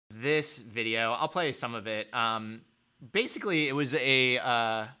this video. I'll play some of it. Basically, it was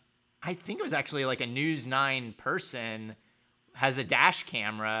I think it was actually like a News 9 person has a dash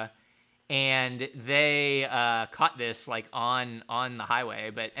camera, and they caught this like on the highway.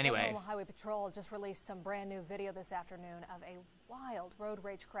 But anyway, Oklahoma Highway Patrol just released some brand new video this afternoon of a wild road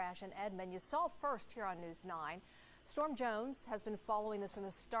rage crash in Edmond. You saw first here on News 9. Storm Jones has been following this from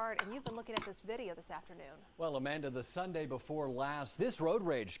the start, and you've been looking at this video this afternoon. Well, Amanda, the Sunday before last, this road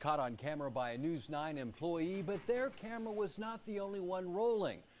rage caught on camera by a News 9 employee, but their camera was not the only one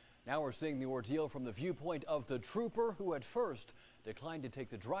rolling. Now we're seeing the ordeal from the viewpoint of the trooper who at first declined to take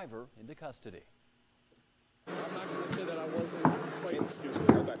the driver into custody. I'm not going to say that I wasn't playing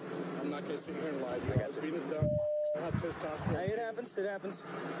stupid. Okay. I'm not going to sit here and lie to you. I was being a dumb. I have testosterone. Hey, it happens. It happens.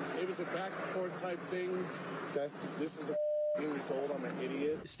 It was a back and forth type thing. Okay. This is a years old. I'm an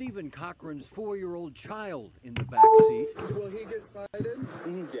idiot. Stephen Cochran's 4-year-old child in the back seat. Will he get cited?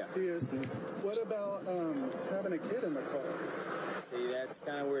 Yeah. He is. What about having a kid in the car? See, that's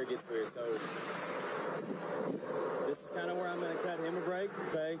kind of where it gets weird. So this is kind of where I'm going to cut him a break,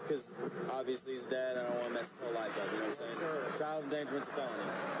 okay? Because obviously he's dad. I don't want to mess his whole life up. You know what I'm saying? Sure. Child endangerment's a felony.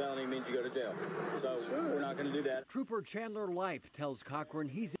 Felony means you go to jail. So we're not going to do that. Trooper Chandler Lipe tells Cochran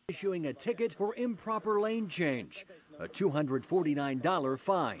he's issuing a ticket for improper lane change, a $249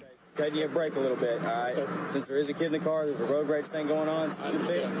 fine. Cutting you a break a little bit, all right? Since there is a kid in the car, there's a road rage thing going on.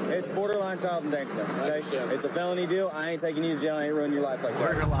 It's borderline child endangerment, okay? It's a felony deal. I ain't taking you to jail. I ain't ruining your life like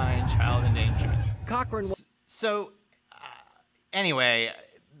that. borderline child endangerment. Cochran. So, anyway,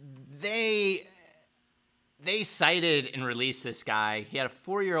 they cited and released this guy. He had a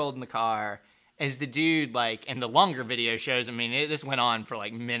 4-year-old in the car. As the dude, like, and the longer video shows, I mean, this went on for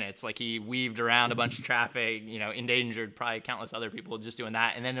like minutes. Like, he weaved around a bunch of traffic, you know, endangered probably countless other people just doing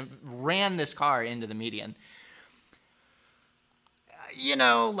that, and then ran this car into the median. You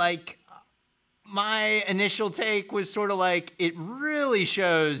know, like, my initial take was sort of like, it really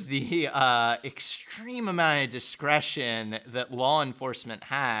shows the extreme amount of discretion that law enforcement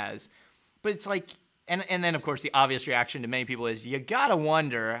has. But it's like, and then, of course, the obvious reaction to many people is, you gotta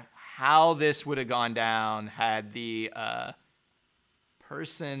wonder how this would have gone down had the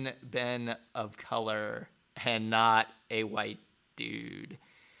person been of color and not a white dude.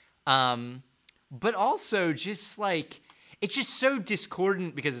 But also just like, it's just so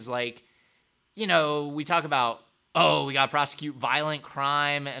discordant because it's like, you know, we talk about, oh, we got to prosecute violent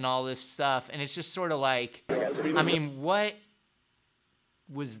crime and all this stuff. And it's just sort of like, I mean, what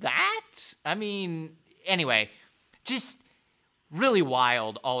was that? I mean, anyway, just really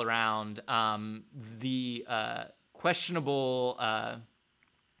wild all around. The questionable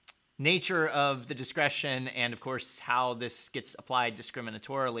nature of the discretion and, of course, how this gets applied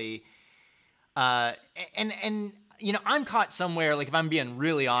discriminatorily. And you know, I'm caught somewhere, like, if I'm being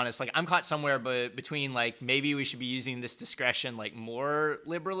really honest, like, I'm caught somewhere between, like, maybe we should be using this discretion, like, more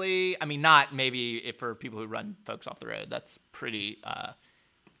liberally. I mean, not maybe if for people who run folks off the road. That's pretty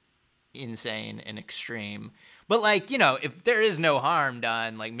insane and extreme. But, like, you know, if there is no harm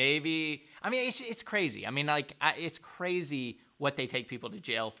done, like, maybe, I mean, it's crazy. I mean, like, it's crazy what they take people to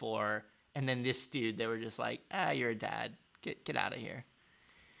jail for. And then this dude, they were just like, you're a dad. Get out of here.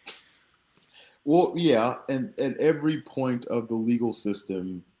 Well, yeah, and at every point of the legal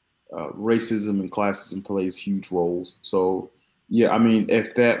system, racism and classism plays huge roles. So, yeah, I mean,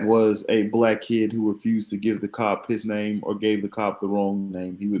 if that was a black kid who refused to give the cop his name or gave the cop the wrong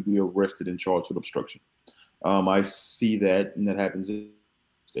name, he would be arrested and charged with obstruction. I see that, and that happens in the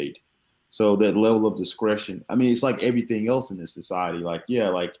state. So that level of discretion, I mean, it's like everything else in this society. Like, yeah,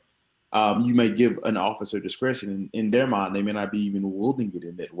 like you may give an officer discretion, and in their mind, they may not be even wielding it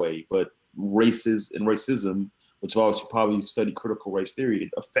in that way, but racism, which you probably study critical race theory, it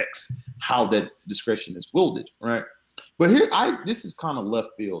affects how that discretion is wielded, right? But here, this is kind of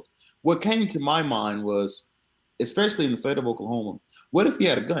left field. What came to my mind was, especially in the state of Oklahoma, what if he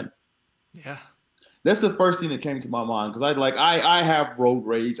had a gun? Yeah, that's the first thing that came to my mind, because I have road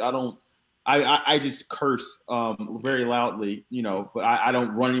rage. I just curse very loudly, you know, but I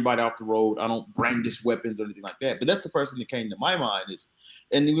don't run anybody off the road. I don't brandish weapons or anything like that. But that's the first thing that came to my mind is,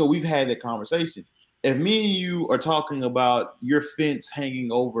 and you know, we've had that conversation. If me and you are talking about your fence hanging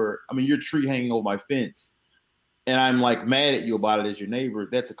over, I mean, your tree hanging over my fence, and I'm like mad at you about it as your neighbor,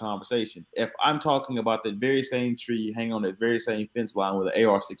 that's a conversation. If I'm talking about that very same tree hanging on that very same fence line with an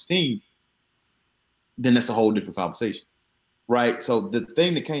AR-16, then that's a whole different conversation. Right. So the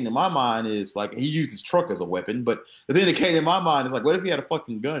thing that came to my mind is, like, he used his truck as a weapon. But the thing that came to my mind is, like, what if he had a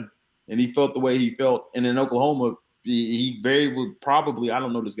fucking gun and he felt the way he felt? And in Oklahoma, he very would probably, I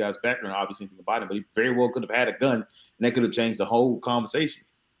don't know this guy's background, obviously, anything about him, but he very well could have had a gun, and that could have changed the whole conversation.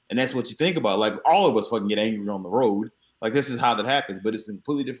 And that's what you think about. Like, all of us fucking get angry on the road. Like, this is how that happens. But it's a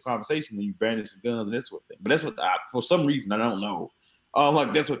completely different conversation when you brandish guns and that sort of thing. But that's what, for some reason, I don't know.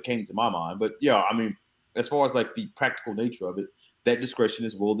 Like, that's what came to my mind. But, yeah, I mean, as far as, like, the practical nature of it, that discretion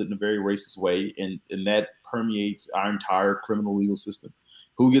is wielded in a very racist way. And that permeates our entire criminal legal system.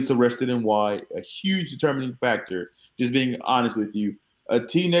 Who gets arrested and why? A huge determining factor. Just being honest with you. A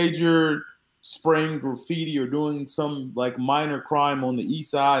teenager spraying graffiti or doing some like minor crime on the east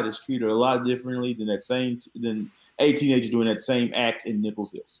side is treated a lot differently than than a teenager doing that same act in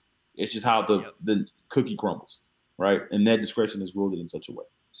Nichols Hills. It's just how the cookie crumbles, right? And that discretion is wielded in such a way.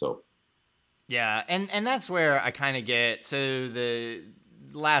 So, yeah, and that's where I kind of get. So the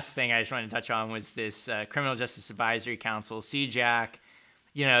last thing I just wanted to touch on was this Criminal Justice Advisory Council, CJAC.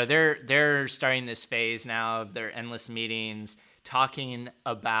 You know, they're starting this phase now of their endless meetings talking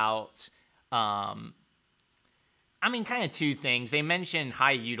about. I mean, kind of two things. They mention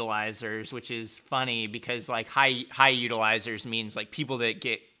high utilizers, which is funny because like high utilizers means like people that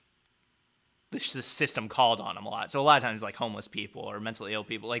get the system called on them a lot. So a lot of times like homeless people or mentally ill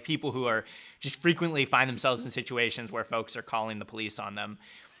people, like people who are just frequently find themselves in situations where folks are calling the police on them.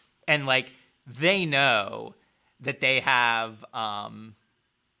 And like they know that they have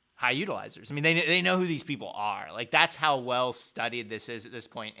high utilizers. I mean, they know who these people are. Like that's how well studied this is at this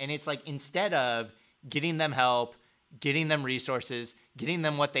point. And it's like instead of getting them help, getting them resources, getting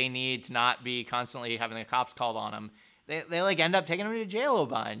them what they need to not be constantly having the cops called on them, they like end up taking them to jail a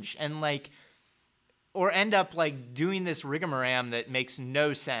bunch and like, or end up like doing this rigmarole that makes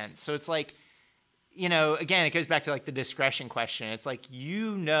no sense. So it's like, you know, again, it goes back to like the discretion question. It's like,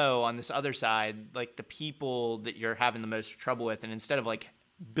 you know, on this other side, like the people that you're having the most trouble with, and instead of like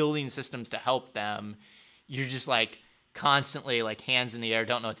building systems to help them, you're just like constantly like hands in the air,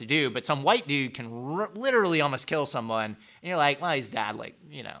 don't know what to do. But some white dude can literally almost kill someone, and you're like, well, he's dad, like,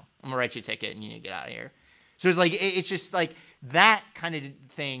 you know, I'm gonna write you a ticket and you need to get out of here. So it's like it's just like that kind of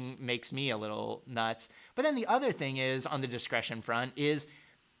thing makes me a little nuts. But then the other thing is on the discretion front is,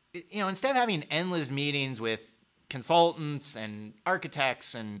 you know, instead of having endless meetings with consultants and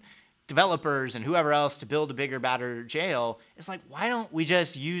architects and developers and whoever else to build a bigger, better jail, it's like, why don't we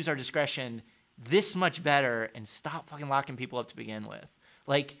just use our discretion this much better and stop fucking locking people up to begin with?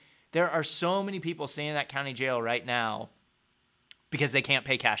 Like, there are so many people staying in that county jail right now because they can't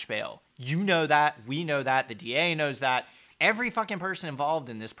pay cash bail. You know that. We know that. The DA knows that. Every fucking person involved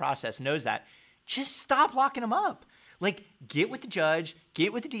in this process knows that. Just stop locking them up. Like, get with the judge,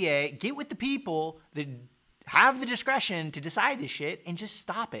 get with the DA, get with the people that have the discretion to decide this shit and just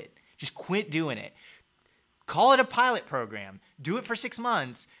stop it. Just quit doing it. Call it a pilot program. Do it for 6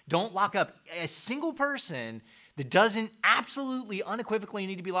 months. Don't lock up a single person that doesn't absolutely unequivocally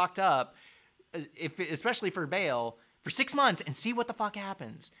need to be locked up, especially for bail, for 6 months and see what the fuck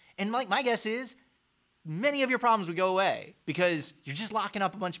happens. And like my guess is many of your problems would go away because you're just locking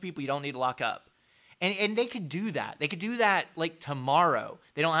up a bunch of people you don't need to lock up. And they could do that. They could do that like tomorrow.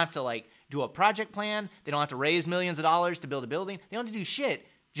 They don't have to like do a project plan. They don't have to raise millions of dollars to build a building. They don't have to do shit.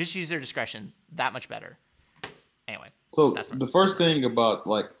 Just use their discretion. That much better. Anyway. So the first thing about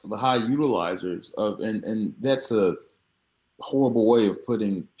like the high utilizers of, and that's a horrible way of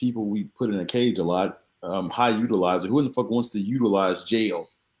putting people we put in a cage a lot. High utilizer. Who in the fuck wants to utilize jail?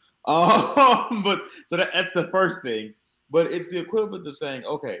 But so that's the first thing. But it's the equivalent of saying,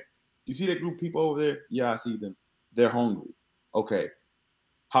 okay, you see that group of people over there? Yeah, I see them. They're hungry. Okay,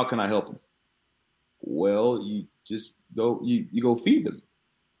 how can I help them? Well, you just go. You go feed them,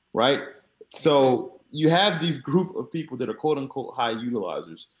 right? So you have these group of people that are quote unquote high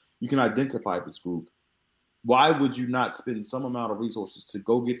utilizers. You can identify this group. Why would you not spend some amount of resources to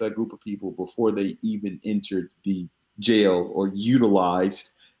go get that group of people before they even entered the jail or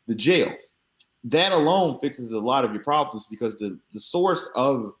utilized the jail? That alone fixes a lot of your problems because the source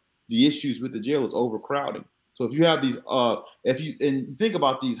of the issues with the jail is overcrowding. So if you have these, and you think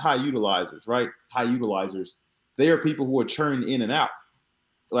about these high utilizers, right? High utilizers, they are people who are churned in and out.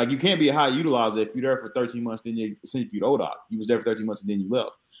 Like you can't be a high utilizer if you're there for 13 months, then you send you to ODOT. You was there for 13 months and then you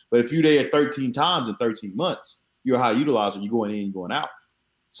left. But if you're there 13 times in 13 months, you're a high utilizer. You're going in, you're going out.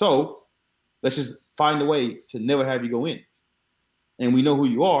 So let's just find a way to never have you go in. And we know who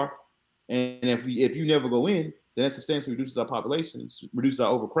you are. And if you never go in, then that substantially reduces our population, reduces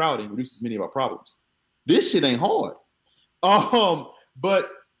our overcrowding, reduces many of our problems. This shit ain't hard.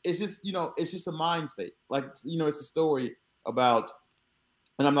 But it's just, it's just a mind state. Like, it's a story about,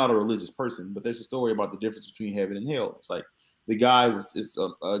 and I'm not a religious person, but there's a story about the difference between heaven and hell. It's like the guy is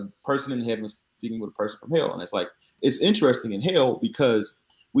a person in heaven speaking with a person from hell. And it's like, it's interesting in hell because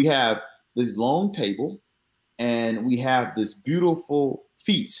we have this long table and we have this beautiful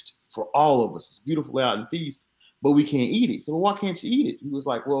feast for all of us, this beautiful layout feast, but we can't eat it. So why can't you eat it? He was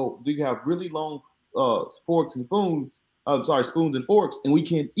like, well, do you have really long forks and spoons? Spoons and forks, and we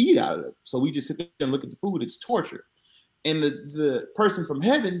can't eat out of it. So we just sit there and look at the food. It's torture. And the person from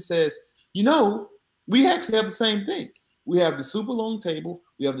heaven says, you know, we actually have the same thing. We have the super long table.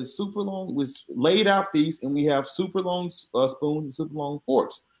 We have the super long, with laid out feast, and we have super long spoons and super long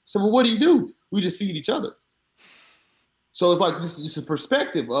forks. So, well, what do? We just feed each other. So it's like this is a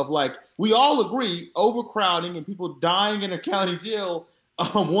perspective of like, we all agree overcrowding and people dying in a county jail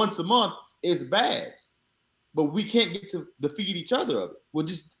once a month is bad. But we can't get to the feed each other of it. Well,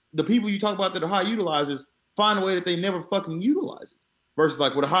 just the people you talk about that are high utilizers find a way that they never fucking utilize it. Versus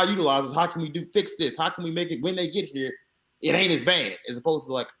like with the high utilizers, how can we fix this? How can we make it when they get here, it ain't as bad, as opposed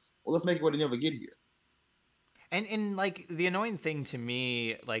to like, well, let's make it where they never get here. And like the annoying thing to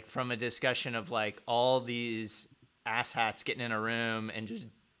me, like from a discussion of like all these asshats getting in a room and just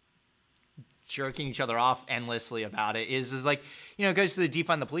jerking each other off endlessly about it is like, you know, it goes to the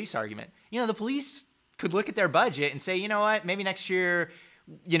defund the police argument. You know, the police could look at their budget and say, you know what, maybe next year,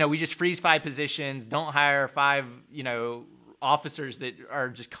 you know, we just freeze 5 positions, don't hire 5, you know, officers that are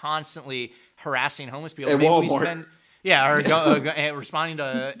just constantly harassing homeless people. At maybe Walmart. we spend, or responding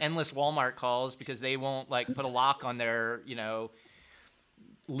to endless Walmart calls because they won't like put a lock on their, you know,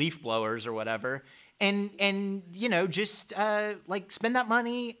 leaf blowers or whatever. And you know, just like spend that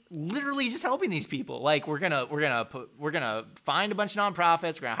money literally just helping these people. Like we're gonna find a bunch of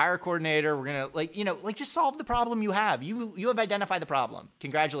nonprofits. We're gonna hire a coordinator. We're gonna like, you know, like just solve the problem you have. You have identified the problem.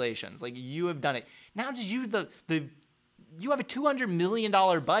 Congratulations. Like you have done it. Now just you you have a $200 million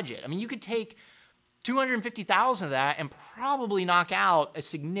budget. I mean, you could take 250,000 of that and probably knock out a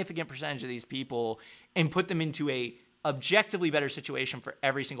significant percentage of these people and put them into a objectively better situation for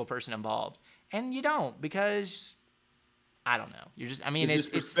every single person involved. And you don't, because I don't know. You're just, I mean, it's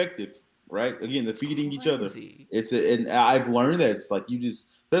perspective, right? Again, the feeding crazy. each other. And I've learned that it's like you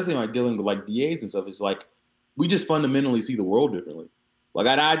just, especially like dealing with like DAs and stuff. It's like we just fundamentally see the world differently. Like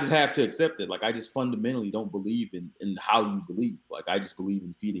I just have to accept it. Like I just fundamentally don't believe in how you believe. Like I just believe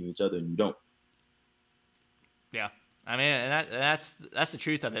in feeding each other, and you don't. Yeah. I mean, and that's the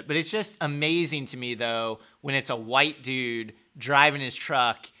truth of it. But it's just amazing to me, though, when it's a white dude driving his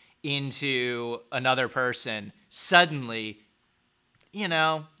truck into another person, suddenly, you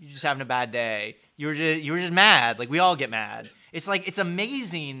know, you're just having a bad day. You were just mad. Like we all get mad. It's like it's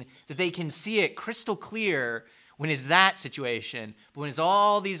amazing that they can see it crystal clear when it's that situation. But when it's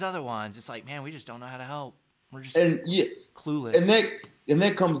all these other ones, it's like, man, we just don't know how to help. We're just clueless. And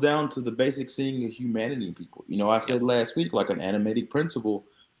that comes down to the basic seeing of humanity in people. You know, I said last week, like an animatic principle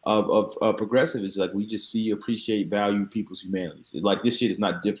of progressive is like we just appreciate, value people's humanities. Like this shit is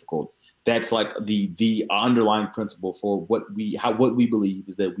not difficult. That's like the underlying principle for what we believe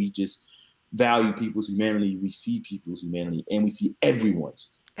is that we just value people's humanity. We see people's humanity, and we see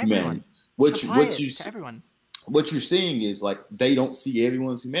everyone's humanity. What you're seeing is like they don't see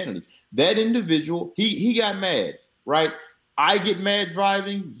everyone's humanity. That individual, he got mad, right? I get mad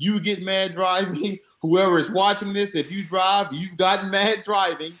driving. You get mad driving. Whoever is watching this, if you drive, you've gotten mad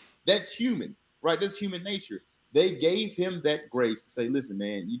driving. That's human, right? That's human nature. They gave him that grace to say, listen,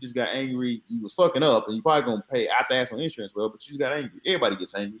 man, you just got angry. You was fucking up, and you probably going to pay after ask on insurance, well, but you just got angry. Everybody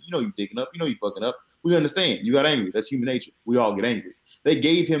gets angry. You know you dicking up. You know you fucking up. We understand. You got angry. That's human nature. We all get angry. They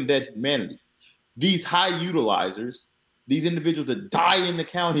gave him that humanity. These high utilizers, these individuals that die in the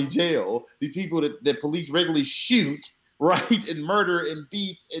county jail, these people that police regularly shoot, right, and murder and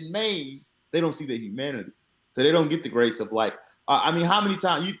beat and maim, they don't see their humanity. So they don't get the grace of like, I mean, how many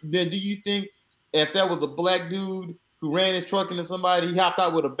times do you think if that was a black dude who ran his truck into somebody, he hopped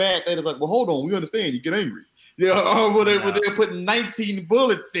out with a bat, they was like, well, hold on, we understand, you get angry. Yeah, or they were putting 19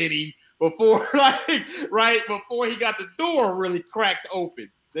 bullets in him before, like, right, before he got the door really cracked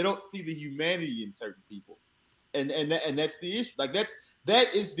open. They don't see the humanity in certain people. And that's the issue. Like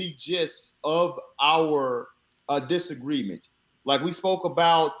that is the gist of our disagreement. Like we spoke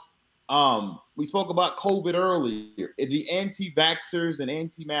about COVID earlier. The anti-vaxxers and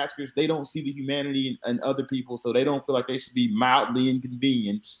anti-maskers, they don't see the humanity in other people, so they don't feel like they should be mildly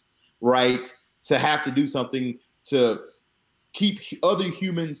inconvenienced, right, to have to do something to keep other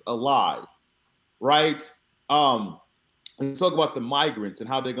humans alive, right? We spoke about the migrants and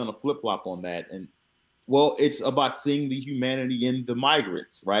how they're going to flip-flop on that. And, well, it's about seeing the humanity in the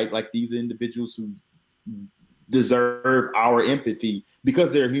migrants, right? Like these individuals who deserve our empathy because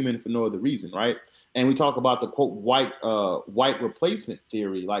they're human for no other reason, right? And we talk about the quote white replacement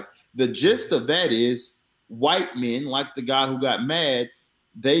theory. Like the gist of that is white men, like the guy who got mad,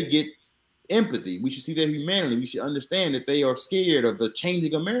 they get empathy. We should see their humanity. We should understand that they are scared of the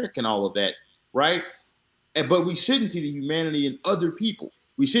changing America and all of that, right? But we shouldn't see the humanity in other people.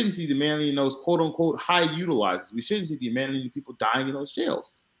 We shouldn't see the humanity in those quote-unquote high utilizers. We shouldn't see the humanity in people dying in those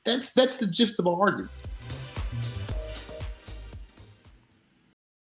jails. That's the gist of our argument.